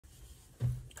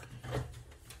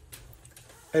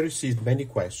I received many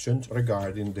questions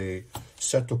regarding the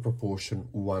set of proportion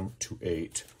 1 to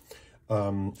 8.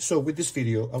 So with this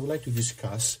video, I would like to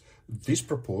discuss this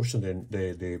proportion,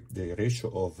 the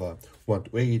ratio of 1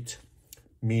 to 8,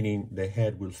 meaning the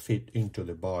head will fit into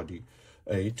the body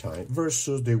 8 times,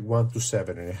 versus the 1 to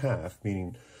 7.5,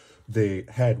 meaning the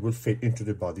head will fit into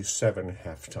the body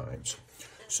 7.5 times.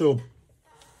 So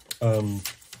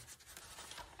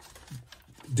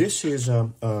this is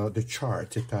the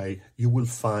chart that you will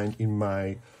find in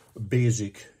my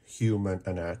Basic Human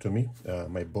Anatomy,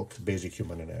 my book, Basic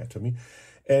Human Anatomy.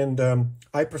 And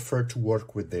I prefer to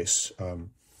work with this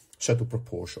set of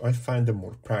proportion. I find them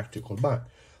more practical, but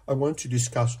I want to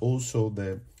discuss also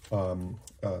the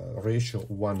ratio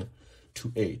 1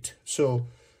 to 8. So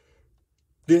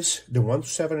the 1 to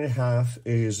 7.5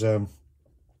 is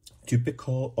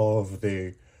typical of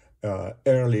the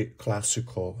early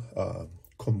classical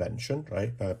convention,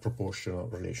 right? Proportional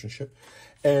relationship.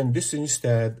 And this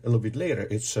instead, a little bit later,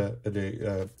 it's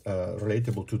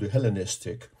relatable to the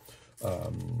Hellenistic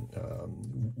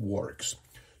works.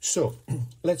 So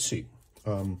let's see.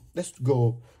 Let's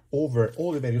go over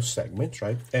all the various segments,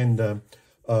 right? And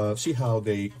see how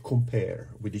they compare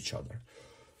with each other.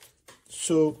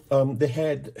 So the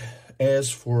head, as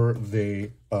for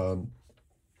the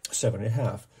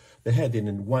 7.5, the head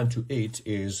in 1 to 8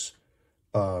 is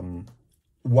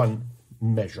 1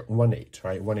 measure, 1/8,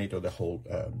 right? 1/8 of the whole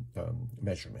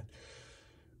measurement.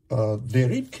 The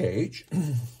rib cage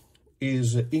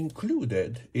is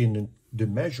included in the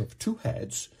measure of 2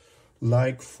 heads,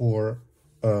 like for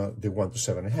the 1 to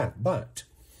 7.5, but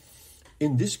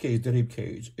in this case, the rib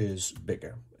cage is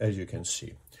bigger, as you can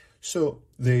see. So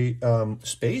the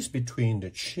space between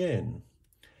the chin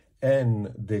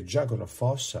and the jugular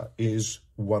fossa is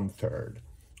 1/3,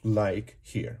 like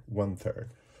here, 1/3.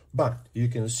 But you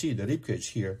can see the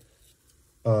ribcage here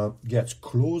gets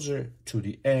closer to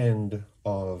the end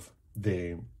of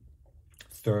the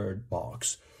 3rd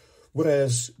box,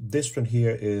 whereas this one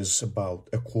here is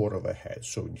about 1/4 of a head.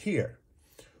 So in here,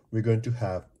 we're going to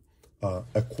have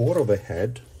 1/4 of a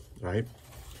head, right?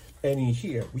 And in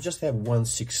here, we just have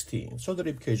 1/16. So the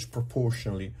ribcage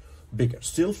proportionally bigger.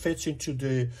 Still fits into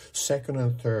the 2nd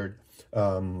and 3rd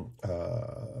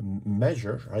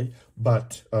measure, right?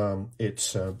 But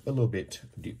it's a little bit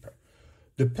deeper.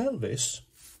 The pelvis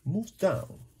moves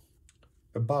down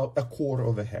about 1/4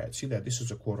 of a head. See that? This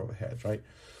is 1/4 of a head, right?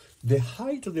 The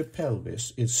height of the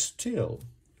pelvis is still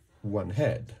 1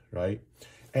 head, right?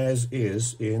 As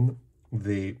is in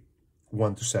the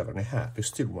 1 to 7.5. It's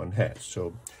still 1 head.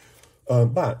 So,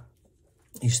 but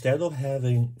instead of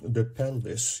having the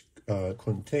pelvis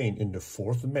contained in the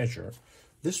 4th measure,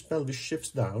 this pelvis shifts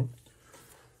down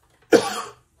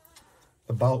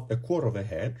about 1/4 of a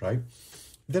head, right?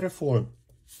 Therefore,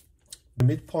 the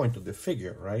midpoint of the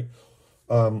figure, right,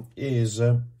 is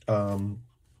at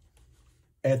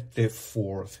the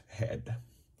 4th head,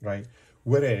 right?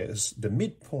 Whereas the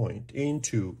midpoint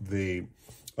into the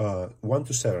 1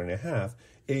 to 7.5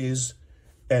 is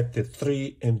at the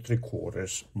 3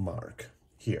 3/4 mark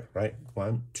here, right?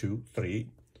 1, 2, 3,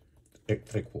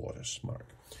 3/4 mark.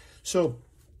 So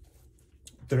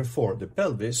therefore, the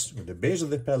pelvis, or the base of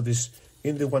the pelvis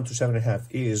in the 1 to 7.5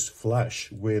 is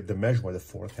flush with the measurement of the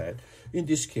 4th head. In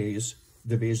this case,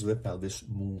 the base of the pelvis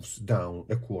moves down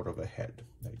 1/4 of a head,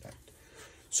 like that.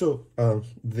 So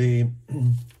the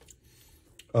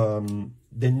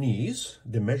knees,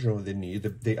 the measure of the knee,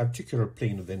 the articular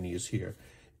plane of the knees here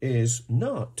is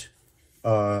not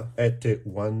at the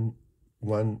 1,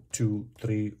 2,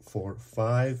 3, 4,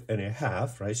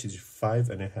 5.5, right? So it's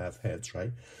 5.5 heads,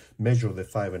 right? Measure of the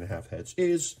 5.5 heads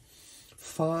is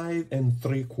 5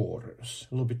 3/4,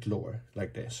 a little bit lower,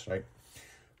 like this, right?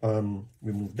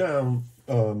 We move down,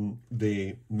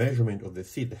 the measurement of the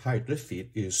feet, the height of the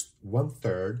feet is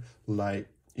 1/3, like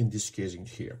in this case in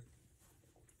here.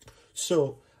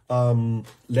 So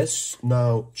let's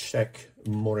now check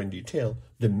more in detail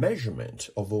the measurement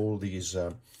of all these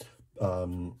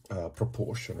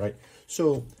proportion, right?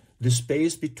 So the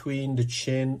space between the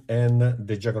chin and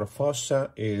the jugular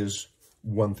fossa is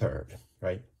 1/3,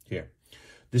 right here.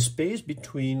 The space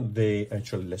between the,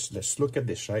 actually, let's look at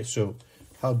this, right? So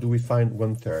how do we find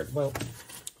 1/3? Well,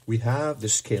 we have the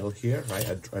scale here,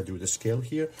 right? I do the scale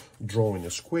here, drawing a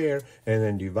square, and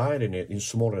then dividing it in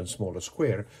smaller and smaller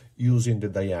square using the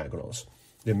diagonals.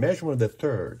 The measurement of the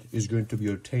 3rd is going to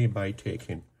be obtained by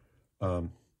taking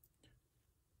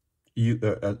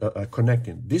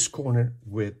connecting this corner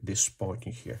with this point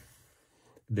in here.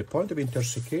 The point of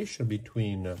intersection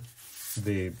between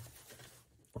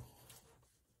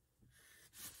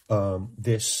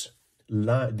this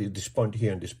line, this point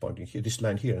here and this point in here, this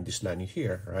line here and this line in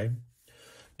here, right?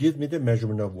 Give me the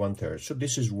measurement of 1/3. So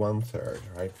this is 1/3,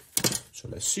 right? So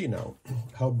let's see now,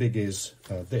 how big is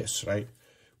this, right?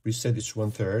 We said it's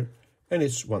 1/3, and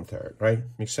it's 1/3, right?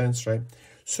 Makes sense, right?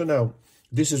 So now,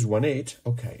 this is 1/8.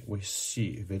 Okay, we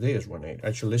see if it is 1/8.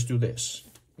 Actually, let's do this.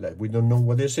 We don't know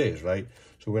what this is, right?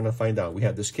 So we're gonna find out. We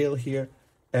have the scale here,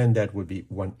 and that would be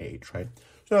 1/8, right?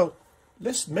 So now,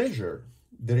 let's measure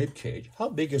the rib cage. How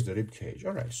big is the rib cage?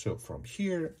 All right, so from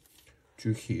here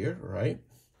to here, right?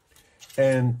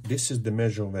 And this is the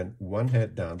measurement one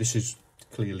head down. This is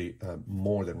clearly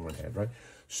more than one head, right?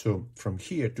 So from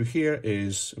here to here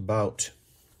is about,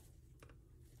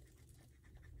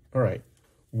 all right,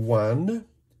 1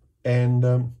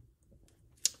 and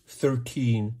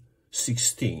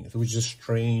 13/16, which is a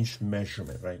strange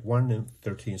measurement, right? 1 and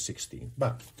 13/16.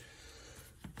 But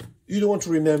you don't want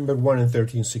to remember 1 and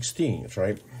 13/16,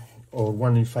 right? Or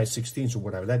 1 and 5/16, or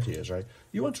whatever that is, right?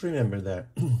 You want to remember that.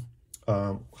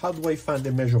 How do I find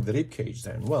the measure of the rib cage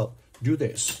then? Well, do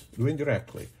this, do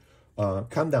indirectly.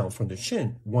 Come down from the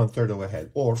chin, 1/3 of a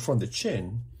head, or from the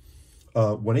chin,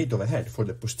 1/8 of a head for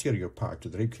the posterior part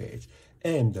of the rib cage.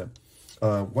 And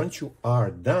once you are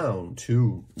down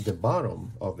to the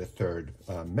bottom of the third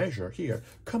measure here,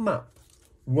 come up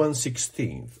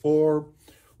 1/16 or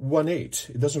 1/8.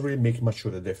 It doesn't really make much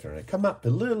of a difference. Right? Come up a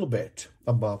little bit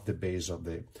above the base of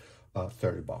the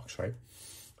third box, right?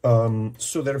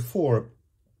 So therefore,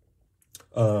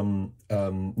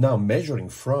 now measuring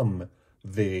from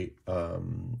the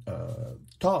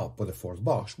top of the fourth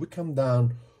box, we come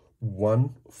down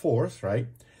 1/4, right?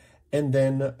 And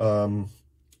then of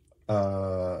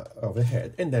the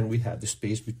head, and then we have the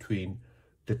space between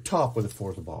the top of the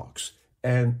fourth box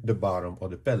and the bottom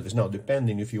of the pelvis. Now,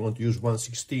 depending if you want to use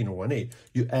 1/16 or 1/8,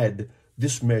 you add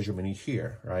this measurement in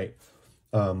here, right?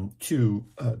 To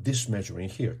this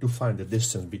measurement here to find the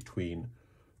distance between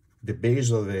the base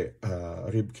of the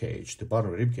rib cage, the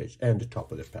bottom of the rib cage, and the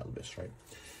top of the pelvis, right?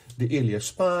 The iliac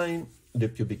spine, the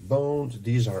pubic bones,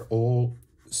 these are all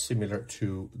similar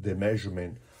to the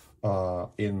measurement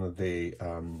in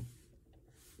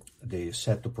the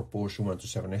set of proportion 1 to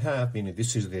 7.5, meaning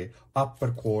this is the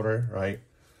upper quarter, right?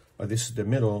 This is the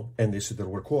middle, and this is the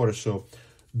lower quarter. So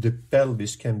the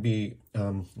pelvis can be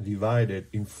divided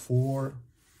in 4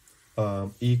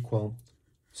 equal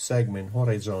segments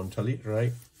horizontally,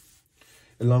 right?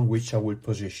 Along which I will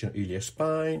position iliac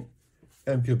spine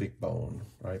and pubic bone,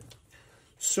 right?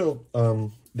 So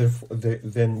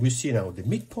then we see now the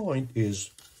midpoint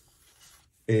is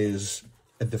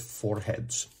at the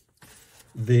foreheads.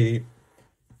 The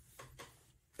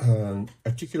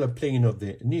articular plane of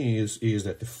the knees is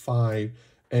at the 5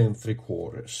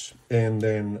 3/4, and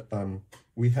then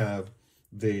we have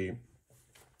the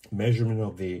measurement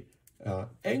of the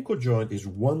ankle joint is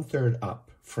 1/3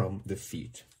 up from the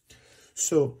feet.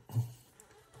 So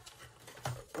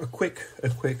a quick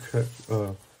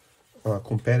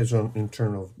comparison in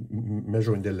terms of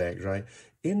measuring the leg, right?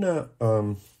 In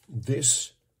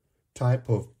this type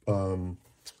of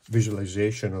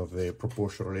visualization of the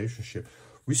proportional relationship,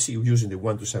 we see using the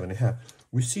 1 to 7.5,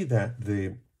 we see that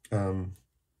the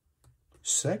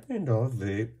segment of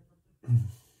the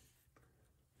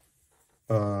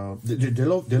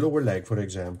lower leg, for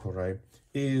example, right,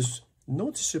 is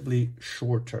noticeably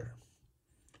shorter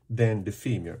than the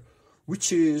femur,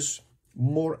 which is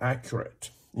more accurate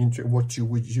into what you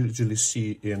would usually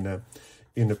see in a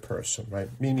person, right?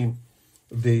 Meaning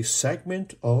the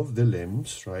segment of the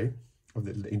limbs, right,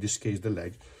 in this case the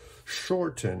leg,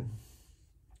 shorten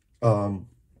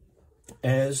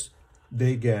as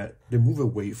they move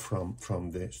away from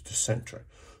the center.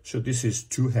 So this is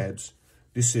 2 heads,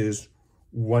 this is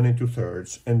 1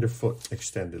 2/3, and the foot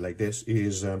extended like this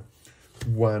is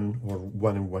 1 or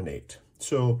 1 1/8.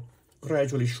 So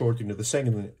gradually shortening the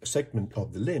segment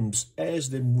of the limbs as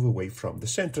they move away from the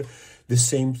center. The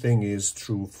same thing is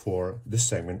true for the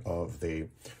segment of the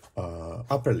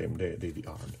upper limb, the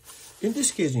arm. In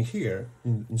this case in here,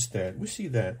 instead, we see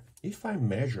that if I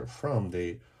measure from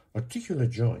the articular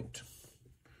joint,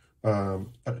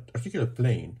 articular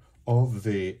plane of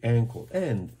the ankle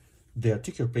and the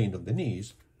articular plane of the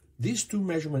knees, these two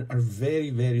measurements are very,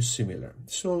 very similar.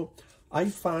 So I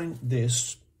find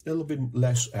this a little bit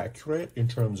less accurate in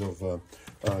terms of the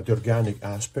organic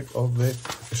aspect of the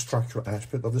structural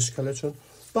aspect of the skeleton,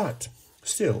 but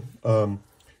still,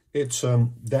 these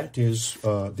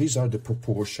are the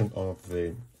proportion of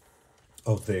the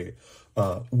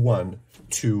 1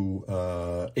 to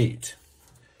 8.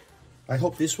 I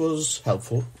hope this was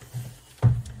helpful.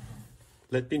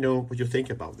 Let me know what you think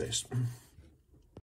about this.